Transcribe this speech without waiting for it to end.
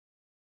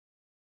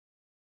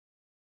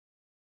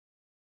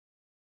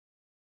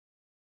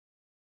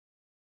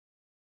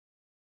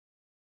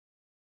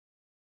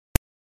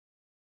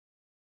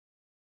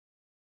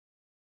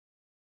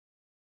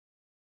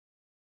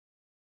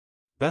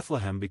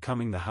Bethlehem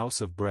Becoming the House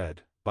of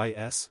Bread, by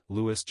S.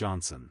 Lewis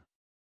Johnson.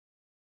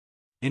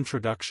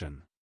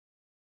 Introduction.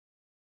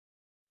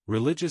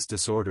 Religious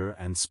disorder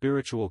and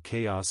spiritual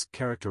chaos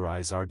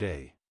characterize our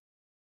day.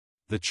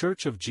 The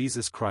Church of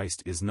Jesus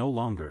Christ is no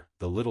longer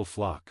the little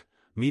flock,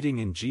 meeting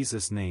in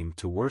Jesus' name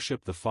to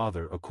worship the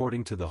Father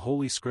according to the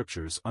Holy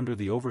Scriptures under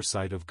the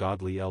oversight of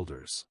godly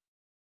elders.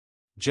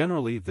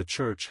 Generally, the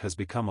Church has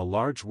become a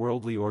large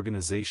worldly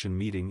organization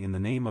meeting in the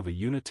name of a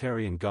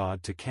Unitarian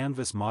God to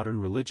canvass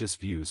modern religious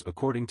views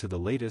according to the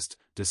latest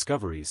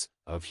discoveries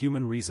of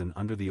human reason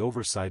under the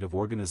oversight of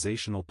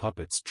organizational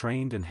puppets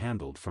trained and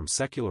handled from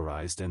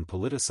secularized and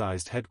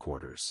politicized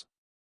headquarters.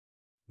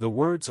 The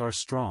words are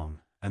strong,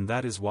 and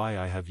that is why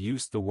I have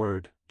used the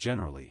word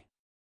generally.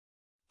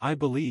 I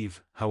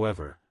believe,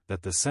 however,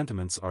 that the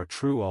sentiments are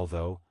true,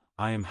 although,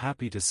 I am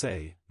happy to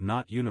say,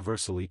 not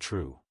universally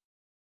true.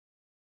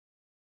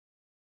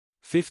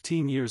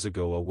 15 years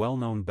ago, a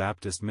well-known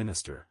Baptist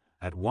minister,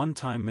 at one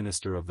time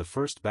minister of the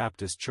First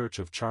Baptist Church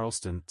of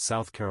Charleston,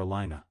 South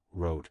Carolina,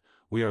 wrote,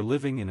 "We are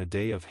living in a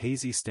day of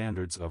hazy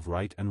standards of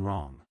right and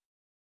wrong.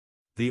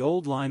 The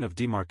old line of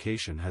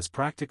demarcation has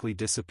practically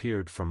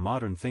disappeared from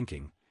modern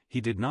thinking." He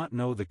did not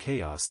know the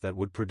chaos that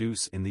would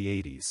produce in the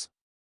 80s.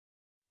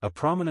 A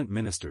prominent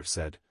minister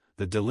said,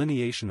 "The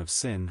delineation of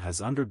sin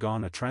has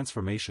undergone a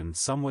transformation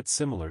somewhat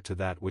similar to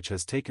that which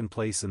has taken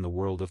place in the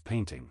world of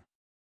painting.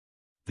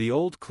 The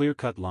old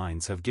clear-cut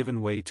lines have given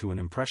way to an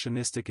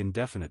impressionistic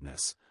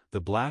indefiniteness,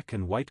 the black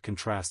and white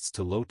contrasts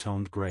to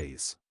low-toned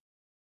grays.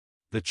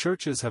 The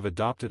churches have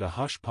adopted a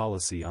hush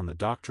policy on the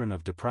doctrine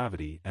of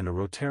depravity, and a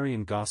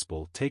Rotarian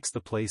gospel takes the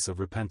place of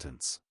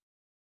repentance."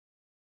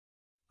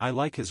 I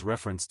like his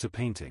reference to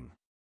painting.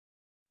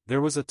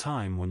 There was a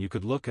time when you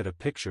could look at a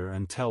picture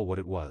and tell what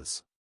it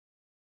was.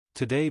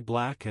 Today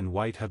black and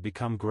white have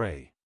become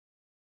gray.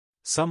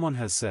 Someone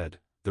has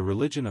said, "The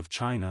religion of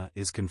China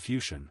is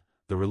Confucian,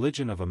 the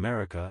religion of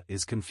America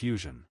is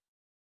confusion."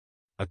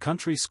 A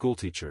country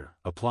schoolteacher,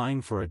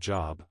 applying for a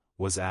job,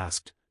 was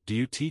asked, "Do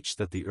you teach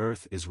that the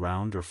earth is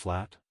round or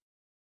flat?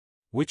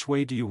 Which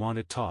way do you want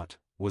it taught?"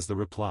 was the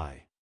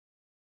reply.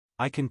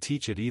 "I can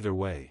teach it either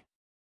way."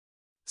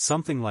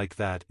 Something like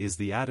that is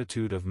the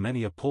attitude of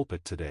many a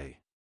pulpit today.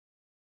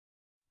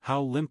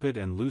 How limpid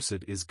and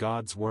lucid is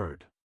God's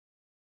Word!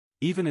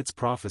 Even its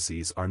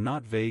prophecies are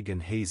not vague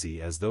and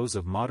hazy as those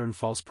of modern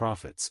false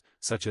prophets,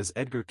 such as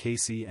Edgar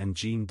Cayce and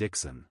Jeane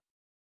Dixon.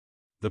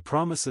 The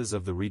promises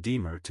of the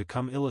Redeemer to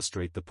come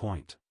illustrate the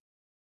point.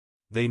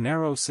 They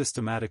narrow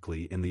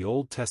systematically in the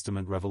Old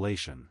Testament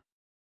revelation.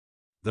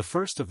 The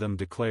first of them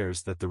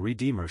declares that the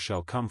Redeemer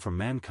shall come from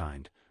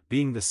mankind,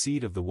 being the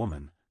seed of the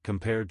woman,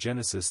 compare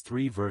Genesis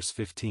 3 verse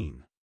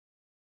 15.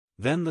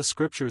 Then the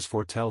Scriptures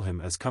foretell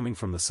him as coming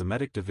from the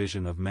Semitic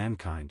division of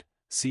mankind,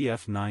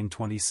 cf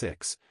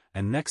 9:26,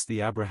 and next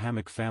the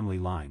Abrahamic family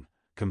line,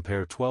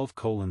 compare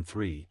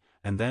 12:3,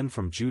 and then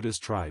from Judah's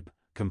tribe,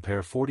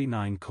 compare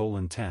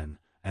 49:10,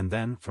 and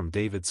then from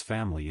David's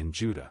family in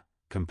Judah,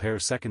 compare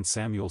 2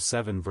 Samuel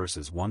 7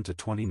 verses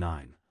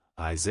 1-29,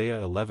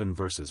 Isaiah 11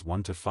 verses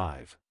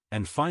 1-5,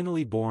 and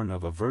finally born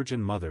of a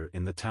virgin mother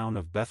in the town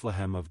of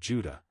Bethlehem of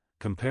Judah,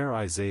 compare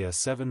Isaiah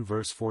 7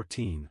 verse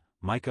 14,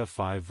 Micah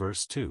 5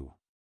 verse 2.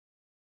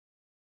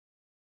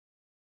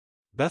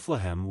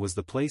 Bethlehem was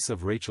the place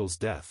of Rachel's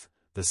death,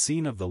 the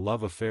scene of the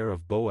love affair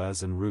of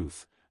Boaz and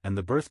Ruth, and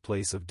the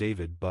birthplace of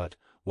David. But,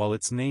 while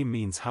its name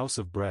means house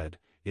of bread,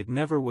 it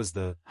never was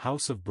the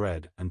house of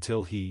bread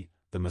until he,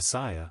 the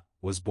Messiah,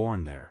 was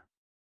born there.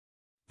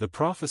 The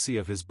prophecy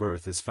of his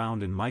birth is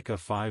found in Micah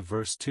 5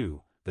 verse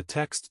 2, the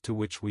text to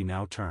which we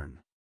now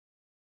turn.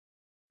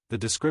 The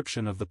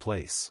description of the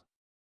place.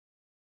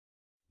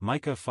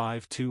 Micah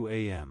 5:2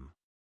 am.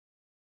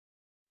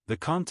 The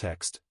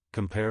context,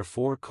 compare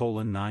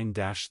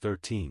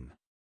 4:9-13.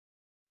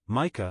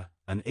 Micah,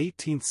 an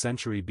 18th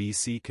century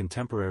BC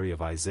contemporary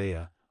of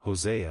Isaiah,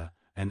 Hosea,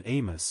 and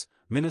Amos,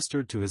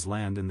 ministered to his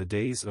land in the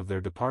days of their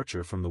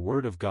departure from the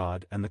Word of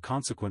God and the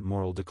consequent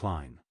moral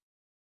decline.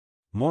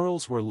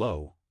 Morals were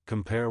low,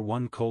 compare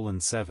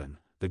 1:7,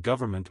 the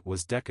government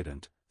was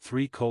decadent,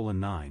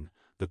 3:9,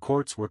 the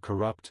courts were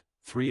corrupt,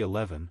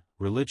 3:11,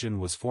 religion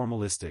was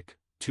formalistic,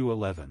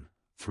 2:11,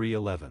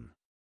 3:11.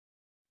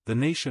 The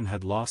nation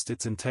had lost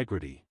its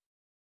integrity.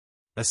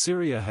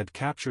 Assyria had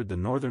captured the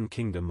northern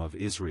kingdom of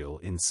Israel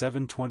in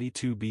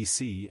 722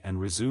 BC and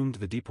resumed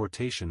the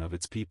deportation of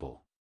its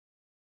people.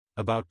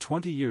 About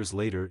 20 years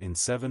later in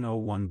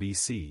 701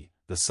 BC,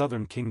 the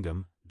southern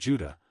kingdom,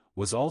 Judah,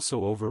 was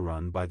also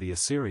overrun by the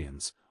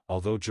Assyrians,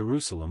 although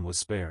Jerusalem was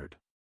spared.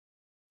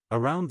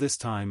 Around this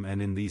time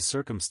and in these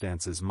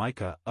circumstances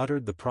Micah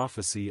uttered the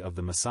prophecy of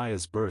the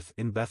Messiah's birth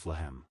in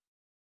Bethlehem.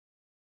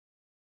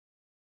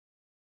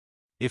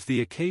 If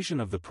the occasion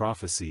of the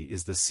prophecy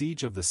is the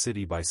siege of the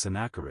city by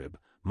Sennacherib,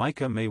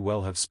 Micah may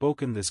well have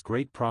spoken this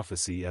great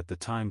prophecy at the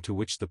time to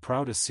which the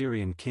proud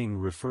Assyrian king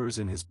refers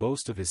in his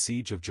boast of his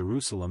siege of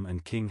Jerusalem,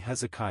 and King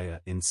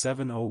Hezekiah in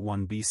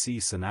 701 BC.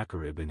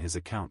 Sennacherib in his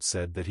account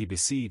said that he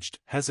besieged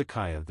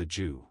Hezekiah the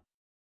Jew.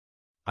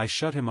 "I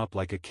shut him up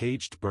like a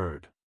caged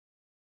bird.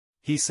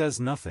 He says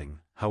nothing,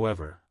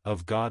 however,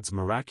 of God's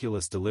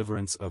miraculous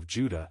deliverance of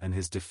Judah and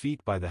his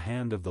defeat by the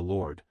hand of the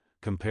Lord.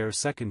 Compare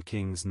 2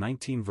 Kings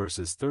 19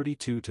 verses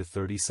 32 to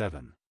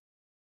 37.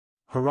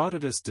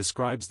 Herodotus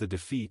describes the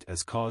defeat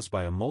as caused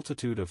by a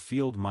multitude of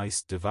field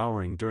mice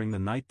devouring during the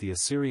night the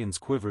Assyrians'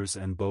 quivers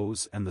and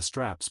bows and the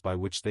straps by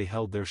which they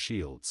held their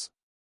shields.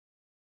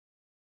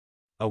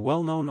 A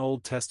well-known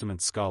Old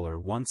Testament scholar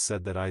once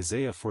said that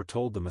Isaiah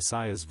foretold the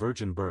Messiah's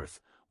virgin birth,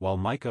 while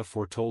Micah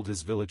foretold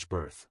his village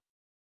birth.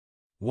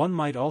 One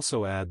might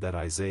also add that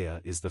Isaiah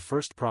is the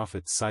first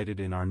prophet cited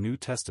in our New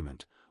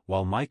Testament,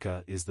 while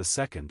Micah is the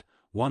second,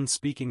 one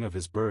speaking of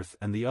his birth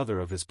and the other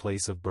of his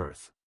place of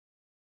birth.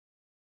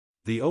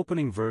 The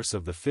opening verse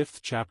of the 5th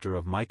chapter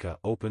of Micah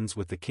opens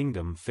with the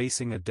kingdom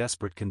facing a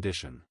desperate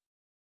condition.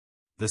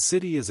 The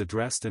city is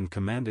addressed and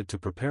commanded to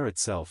prepare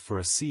itself for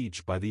a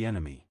siege by the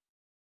enemy.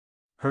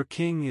 Her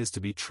king is to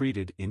be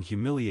treated in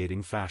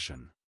humiliating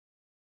fashion.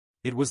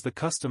 It was the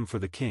custom for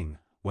the king,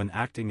 when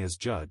acting as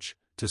judge,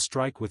 to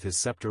strike with his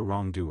scepter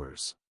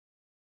wrongdoers.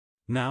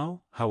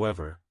 Now,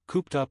 however,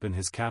 cooped up in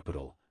his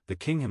capital, the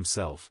king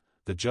himself,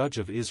 the judge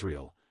of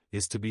Israel,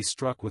 is to be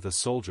struck with a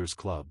soldier's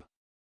club.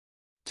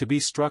 To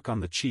be struck on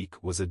the cheek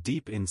was a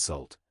deep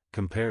insult,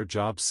 compare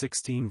Job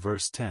 16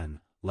 verse 10,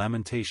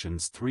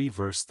 Lamentations 3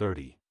 verse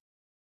 30.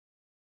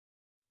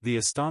 The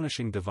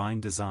astonishing divine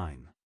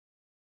design.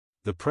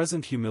 The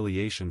present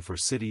humiliation for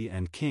city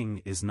and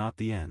king is not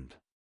the end.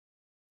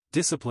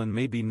 Discipline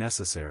may be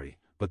necessary,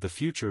 but the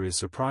future is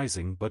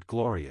surprising but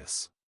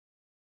glorious.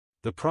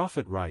 The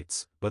prophet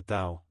writes, "But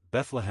thou,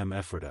 Bethlehem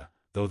Ephratah,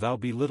 though thou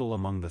be little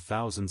among the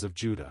thousands of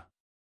Judah."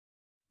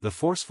 The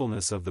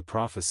forcefulness of the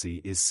prophecy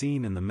is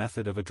seen in the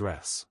method of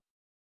address.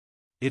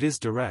 It is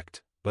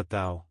direct, "But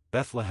thou,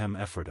 Bethlehem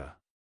Ephratah."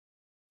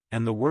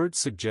 And the words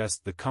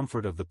suggest the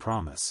comfort of the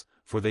promise,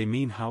 for they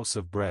mean house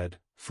of bread,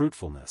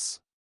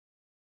 fruitfulness.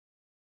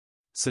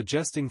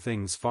 Suggesting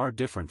things far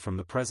different from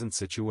the present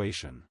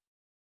situation.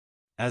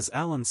 As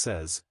Allen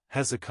says,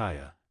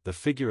 Hezekiah, the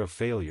figure of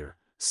failure,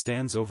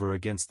 stands over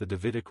against the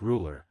Davidic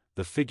ruler,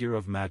 the figure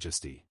of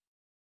majesty.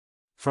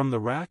 From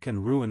the rack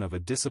and ruin of a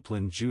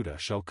disciplined Judah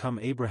shall come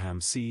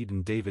Abraham's seed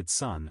and David's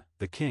son,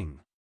 the king.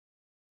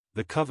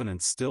 The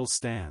covenants still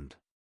stand.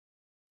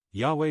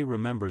 Yahweh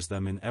remembers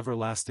them in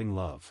everlasting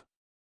love.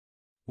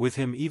 With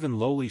him even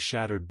lowly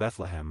shattered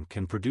Bethlehem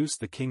can produce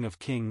the King of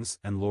Kings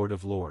and Lord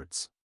of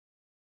Lords.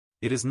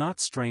 It is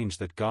not strange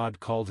that God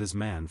called his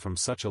man from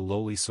such a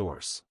lowly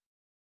source.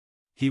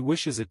 He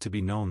wishes it to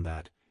be known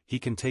that he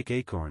can take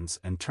acorns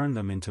and turn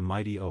them into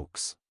mighty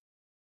oaks.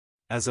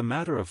 As a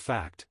matter of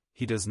fact,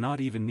 he does not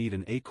even need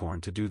an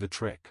acorn to do the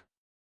trick.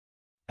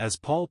 As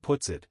Paul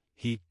puts it,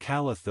 he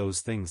calleth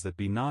those things that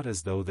be not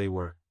as though they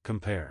were.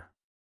 Compare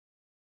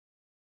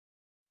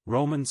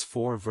Romans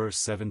 4 verse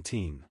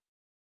 17.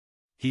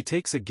 He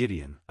takes a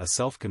Gideon, a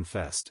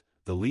self-confessed,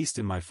 the least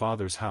in my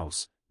father's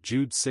house,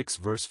 Jude 6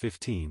 verse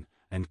 15,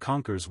 and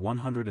conquers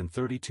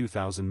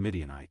 132,000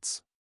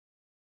 Midianites.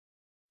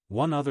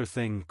 One other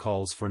thing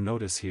calls for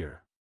notice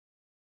here.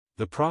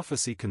 The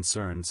prophecy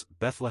concerns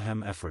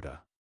Bethlehem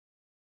Ephratah.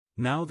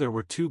 Now there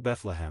were 2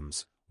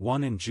 Bethlehems,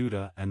 one in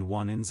Judah and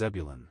one in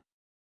Zebulun.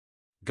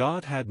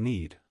 God had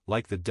need,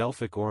 like the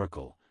Delphic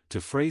oracle, to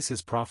phrase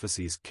his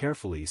prophecies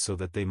carefully so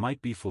that they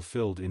might be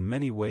fulfilled in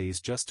many ways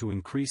just to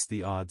increase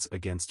the odds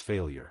against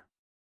failure.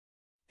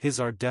 His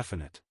are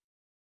definite.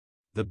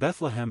 The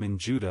Bethlehem in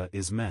Judah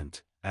is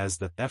meant, as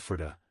the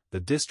Ephratah, the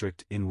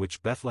district in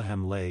which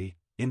Bethlehem lay,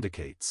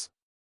 indicates.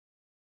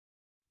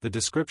 The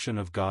description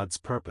of God's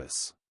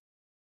purpose.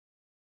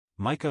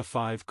 Micah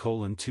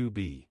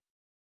 5:2b.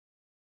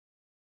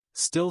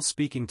 Still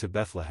speaking to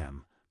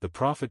Bethlehem, the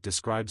prophet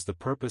describes the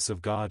purpose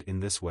of God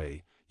in this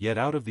way, "Yet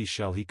out of thee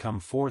shall he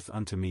come forth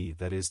unto me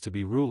that is to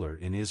be ruler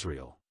in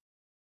Israel."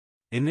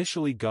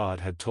 Initially God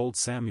had told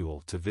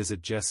Samuel to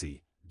visit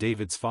Jesse,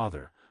 David's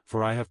father,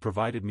 "For I have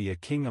provided me a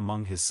king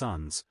among his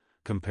sons,"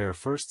 compare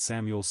 1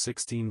 Samuel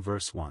 16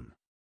 verse 1.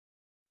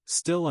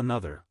 Still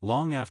another,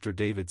 long after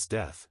David's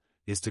death,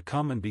 is to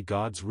come and be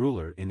God's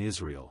ruler in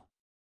Israel.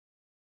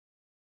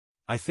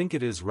 I think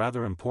it is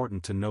rather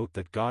important to note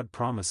that God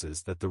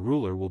promises that the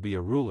ruler will be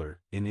a ruler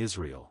in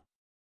Israel.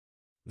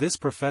 This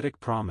prophetic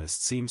promise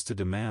seems to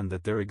demand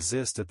that there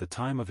exist at the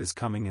time of his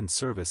coming and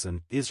service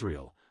an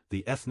Israel,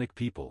 the ethnic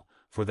people,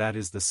 for that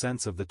is the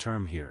sense of the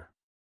term here.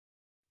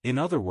 In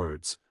other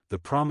words, the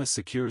promise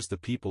secures the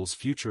people's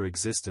future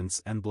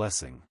existence and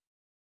blessing.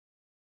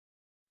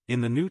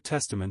 In the New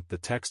Testament, the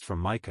text from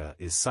Micah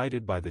is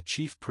cited by the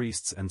chief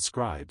priests and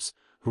scribes,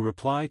 who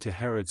reply to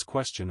Herod's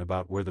question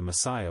about where the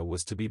Messiah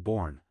was to be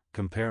born,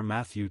 compare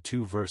Matthew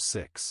 2 verse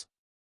 6.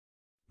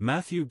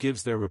 Matthew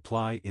gives their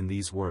reply in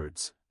these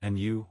words, "And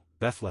you,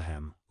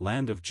 Bethlehem,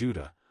 land of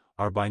Judah,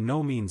 are by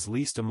no means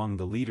least among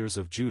the leaders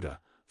of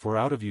Judah, for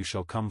out of you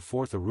shall come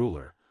forth a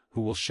ruler,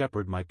 who will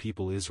shepherd my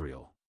people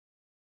Israel."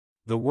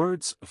 The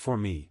words, "for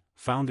me,"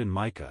 found in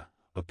Micah,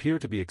 appear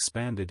to be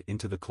expanded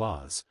into the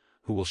clause,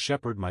 "who will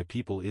shepherd my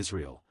people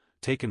Israel,"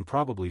 taken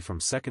probably from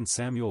 2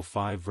 Samuel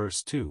 5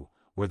 verse 2,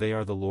 where they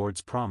are the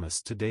Lord's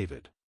promise to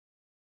David.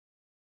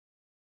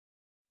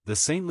 The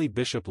saintly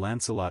Bishop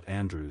Lancelot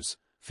Andrewes,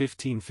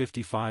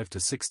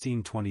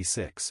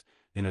 1555–1626,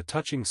 in a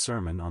touching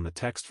sermon on the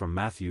text from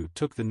Matthew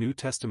took the New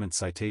Testament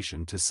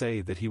citation to say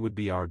that he would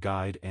be our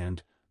guide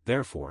and,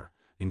 therefore,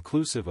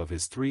 inclusive of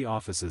his three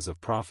offices of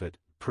prophet,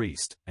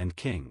 priest, and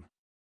king.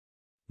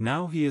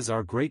 Now he is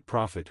our great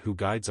prophet who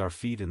guides our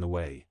feet in the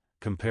way,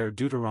 compare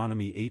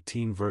Deuteronomy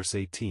 18 verse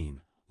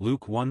 18,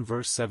 Luke 1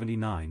 verse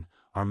 79,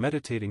 our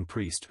meditating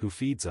priest who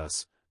feeds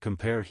us,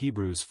 compare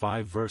Hebrews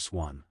 5 verse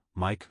 1,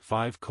 Micah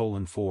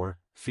 5:4,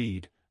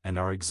 feed, and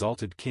our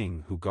exalted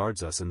king who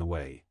guards us in the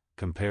way,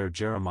 compare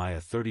Jeremiah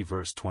 30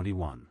 verse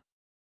 21.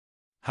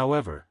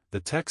 However,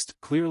 the text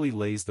clearly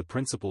lays the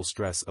principal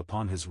stress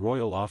upon his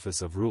royal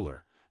office of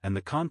ruler, and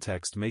the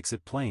context makes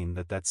it plain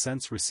that that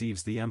sense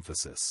receives the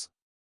emphasis.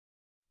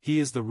 He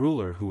is the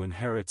ruler who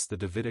inherits the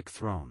Davidic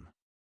throne.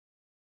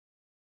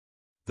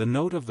 The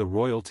note of the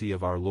royalty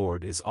of our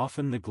Lord is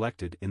often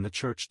neglected in the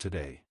church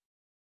today.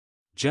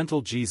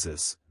 Gentle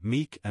Jesus,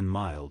 meek and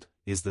mild,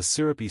 is the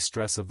syrupy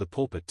stress of the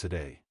pulpit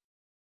today.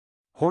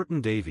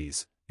 Horton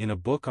Davies, in a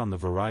book on the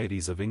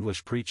varieties of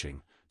English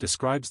preaching,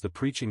 describes the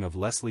preaching of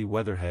Leslie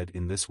Weatherhead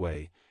in this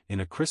way. In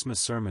a Christmas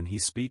sermon he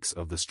speaks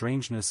of the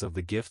strangeness of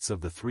the gifts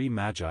of the three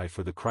magi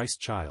for the Christ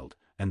child,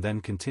 and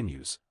then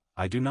continues,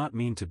 I do not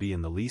mean to be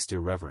in the least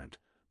irreverent,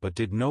 but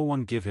did no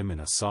one give him in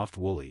a soft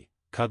woolly,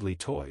 cuddly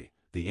toy,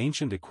 the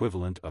ancient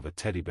equivalent of a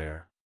teddy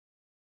bear?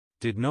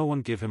 Did no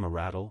one give him a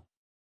rattle?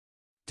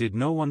 Did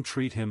no one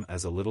treat him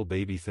as a little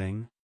baby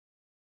thing?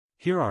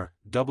 Here R.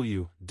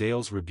 W.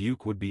 Dale's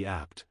rebuke would be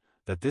apt,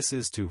 that this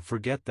is to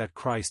forget that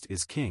Christ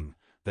is King,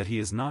 that he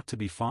is not to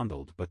be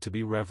fondled but to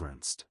be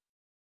reverenced.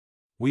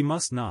 We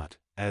must not,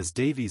 as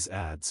Davies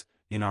adds,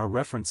 in our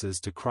references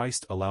to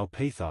Christ allow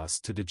pathos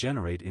to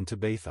degenerate into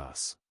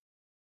bathos.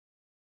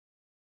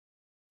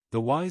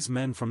 The wise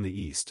men from the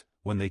east,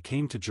 when they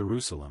came to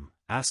Jerusalem,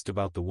 asked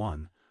about the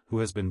one, who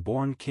has been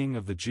born King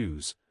of the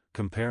Jews,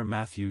 compare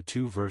Matthew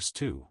 2 verse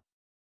 2.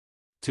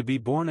 To be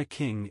born a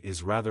king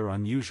is rather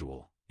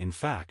unusual, in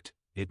fact,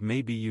 it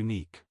may be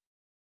unique.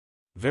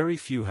 Very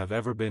few have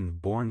ever been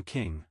born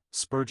king,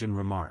 Spurgeon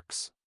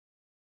remarks.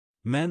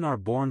 Men are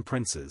born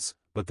princes,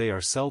 but they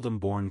are seldom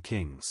born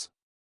kings.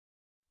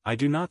 I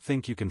do not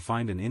think you can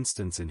find an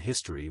instance in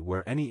history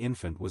where any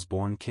infant was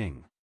born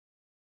king.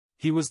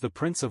 He was the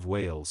Prince of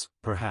Wales,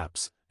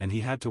 perhaps, and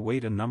he had to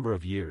wait a number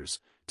of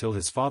years, till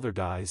his father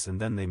dies, and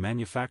then they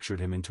manufactured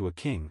him into a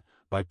king,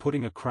 by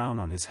putting a crown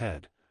on his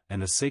head,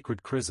 and a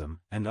sacred chrism,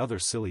 and other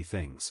silly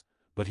things,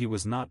 but he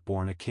was not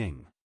born a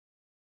king.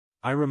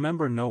 I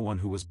remember no one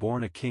who was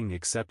born a king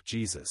except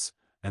Jesus,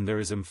 and there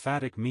is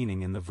emphatic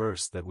meaning in the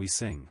verse that we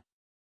sing.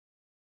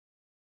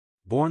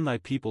 Born thy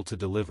people to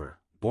deliver,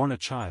 born a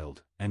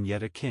child, and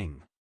yet a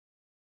king.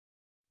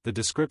 The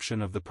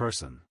description of the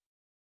person.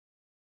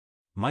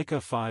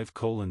 Micah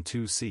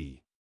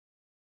 5:2c.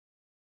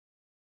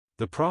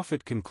 The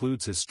prophet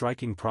concludes his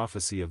striking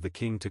prophecy of the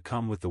king to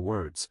come with the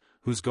words,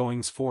 whose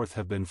goings forth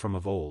have been from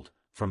of old,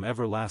 from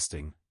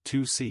everlasting,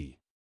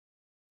 2c.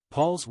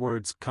 Paul's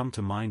words come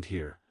to mind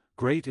here,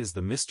 great is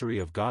the mystery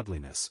of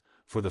godliness,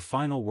 for the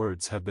final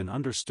words have been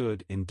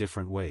understood in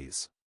different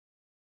ways.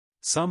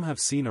 Some have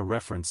seen a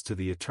reference to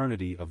the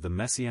eternity of the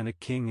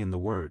Messianic king in the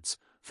words,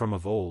 from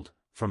of old,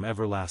 from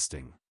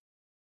everlasting.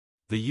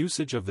 The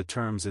usage of the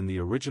terms in the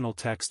original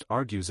text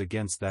argues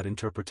against that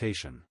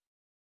interpretation.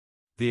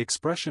 The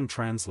expression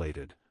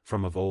translated,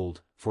 from of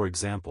old, for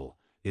example,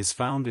 is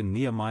found in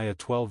Nehemiah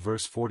 12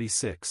 verse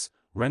 46,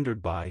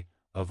 rendered by,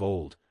 of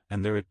old,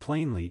 and there it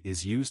plainly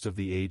is used of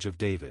the age of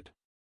David.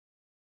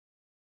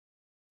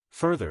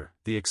 Further,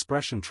 the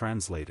expression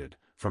translated,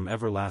 from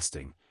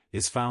everlasting,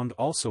 is found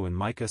also in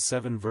Micah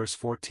 7 verse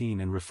 14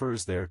 and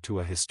refers there to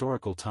a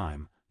historical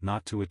time,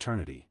 not to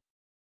eternity.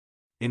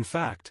 In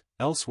fact,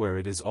 elsewhere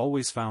it is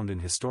always found in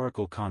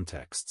historical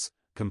contexts,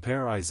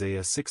 compare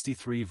Isaiah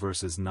 63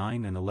 verses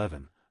 9 and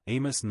 11,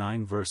 Amos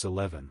 9 verse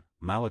 11,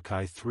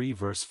 Malachi 3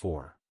 verse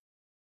 4.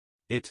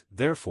 It,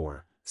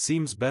 therefore,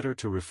 seems better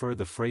to refer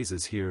the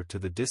phrases here to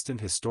the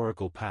distant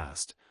historical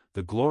past,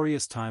 the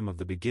glorious time of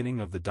the beginning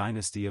of the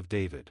dynasty of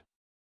David.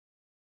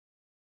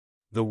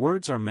 The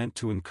words are meant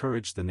to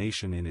encourage the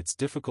nation in its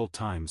difficult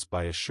times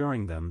by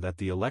assuring them that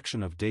the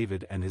election of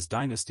David and his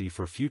dynasty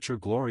for future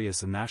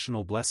glorious and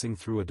national blessing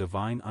through a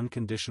divine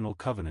unconditional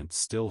covenant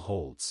still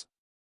holds.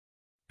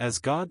 As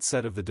God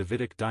said of the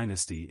Davidic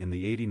dynasty in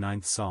the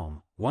 89th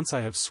Psalm, once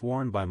I have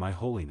sworn by my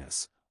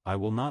holiness, I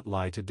will not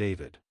lie to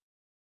David.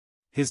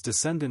 His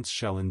descendants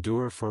shall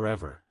endure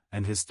forever,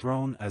 and his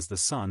throne as the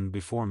sun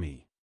before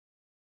me.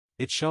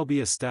 It shall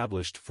be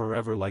established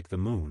forever like the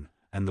moon,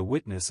 and the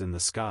witness in the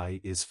sky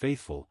is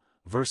faithful,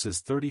 verses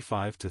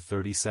 35 to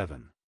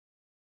 37.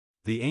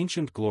 The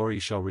ancient glory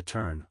shall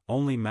return,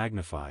 only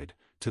magnified,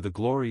 to the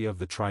glory of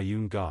the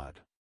triune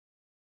God.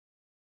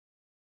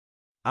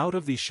 Out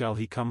of thee shall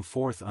he come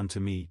forth unto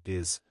me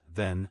is,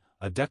 then,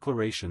 a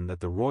declaration that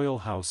the royal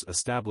house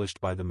established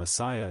by the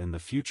Messiah in the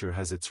future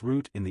has its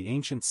root in the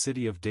ancient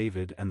city of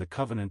David and the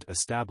covenant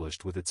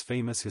established with its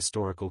famous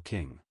historical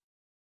king.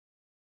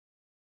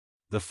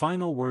 The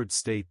final words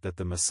state that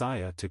the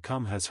Messiah to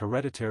come has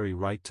hereditary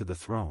right to the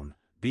throne,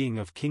 being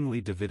of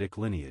kingly Davidic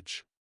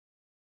lineage.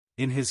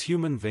 In his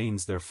human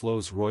veins there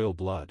flows royal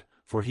blood,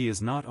 for he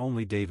is not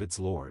only David's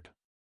Lord.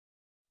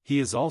 He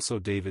is also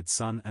David's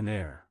son and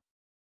heir.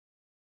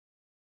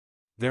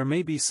 There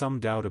may be some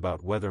doubt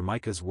about whether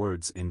Micah's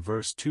words in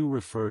verse 2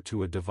 refer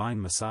to a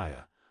divine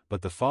Messiah,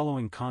 but the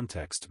following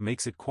context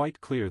makes it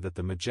quite clear that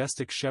the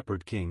majestic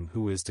shepherd king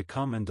who is to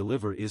come and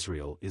deliver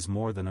Israel is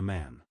more than a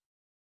man.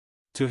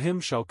 To him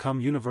shall come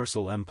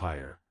universal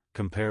empire,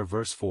 compare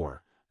verse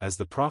 4, as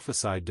the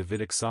prophesied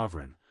Davidic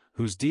sovereign,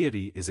 whose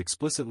deity is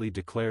explicitly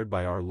declared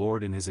by our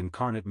Lord in his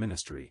incarnate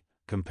ministry,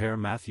 compare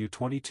Matthew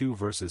 22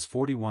 verses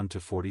 41 to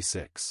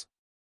 46.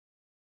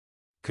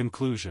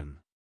 Conclusion.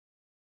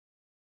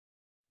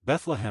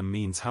 Bethlehem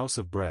means house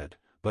of bread,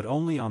 but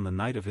only on the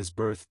night of his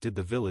birth did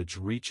the village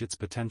reach its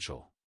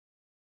potential.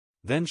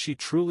 Then she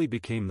truly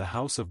became the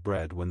house of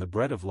bread when the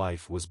bread of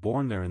life was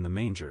born there in the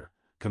manger,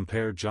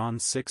 compare John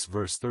 6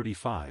 verse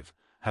 35,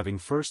 having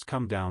first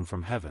come down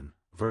from heaven,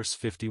 verse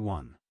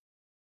 51.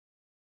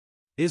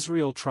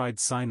 Israel tried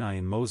Sinai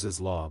in Moses'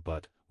 law,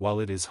 but, while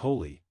it is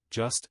holy,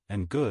 just,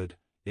 and good,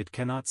 it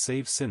cannot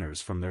save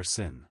sinners from their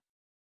sin.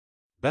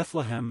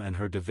 Bethlehem and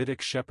her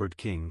Davidic shepherd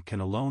king can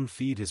alone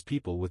feed his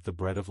people with the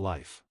bread of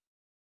life.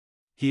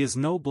 He is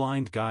no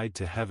blind guide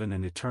to heaven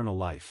and eternal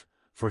life,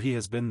 for he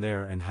has been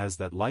there and has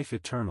that life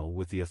eternal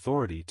with the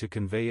authority to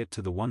convey it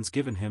to the ones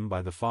given him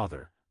by the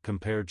Father,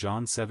 compare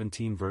John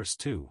 17 verse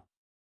 2.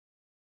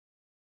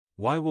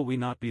 Why will we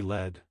not be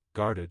led,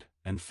 guarded,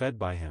 and fed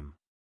by him?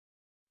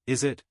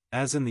 Is it,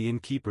 as in the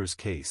innkeeper's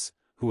case,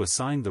 who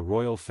assigned the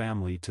royal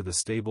family to the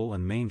stable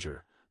and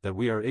manger, that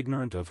we are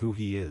ignorant of who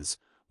he is,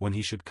 when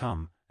he should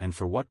come, and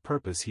for what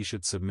purpose he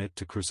should submit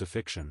to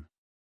crucifixion?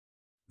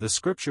 The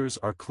Scriptures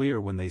are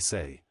clear when they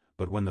say,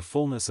 "But when the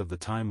fullness of the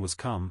time was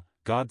come,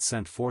 God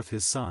sent forth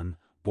his Son,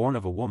 born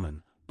of a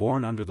woman,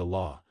 born under the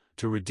law,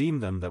 to redeem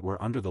them that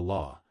were under the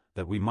law,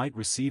 that we might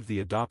receive the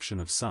adoption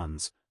of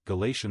sons,"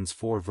 Galatians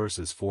 4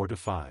 verses 4 to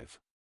 5.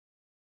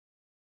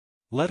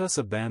 Let us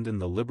abandon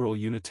the liberal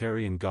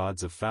Unitarian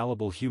gods of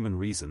fallible human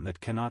reason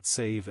that cannot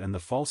save and the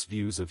false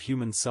views of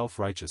human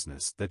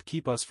self-righteousness that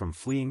keep us from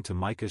fleeing to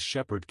Micah's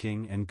shepherd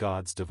king and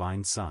God's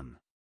divine Son.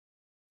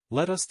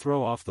 Let us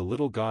throw off the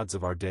little gods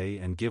of our day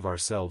and give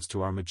ourselves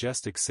to our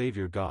majestic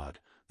Savior God,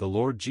 the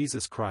Lord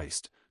Jesus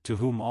Christ, to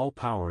whom all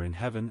power in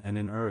heaven and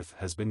in earth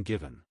has been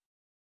given.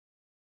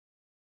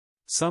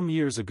 Some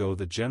years ago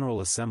the General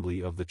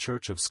Assembly of the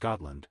Church of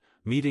Scotland,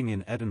 meeting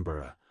in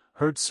Edinburgh,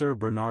 heard Sir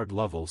Bernard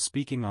Lovell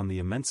speaking on the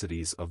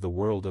immensities of the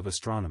world of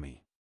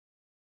astronomy.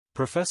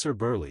 Professor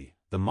Burley,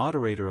 the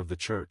moderator of the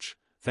church,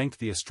 thanked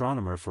the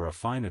astronomer for a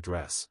fine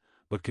address,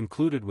 but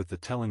concluded with the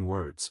telling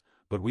words,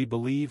 "But we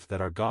believe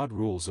that our God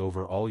rules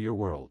over all your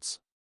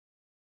worlds."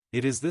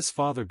 It is this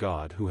Father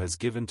God who has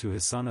given to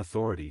his Son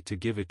authority to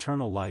give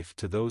eternal life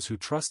to those who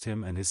trust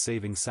him and his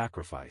saving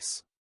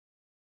sacrifice.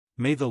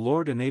 May the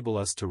Lord enable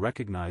us to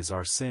recognize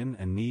our sin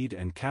and need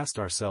and cast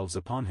ourselves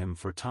upon him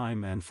for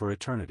time and for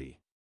eternity.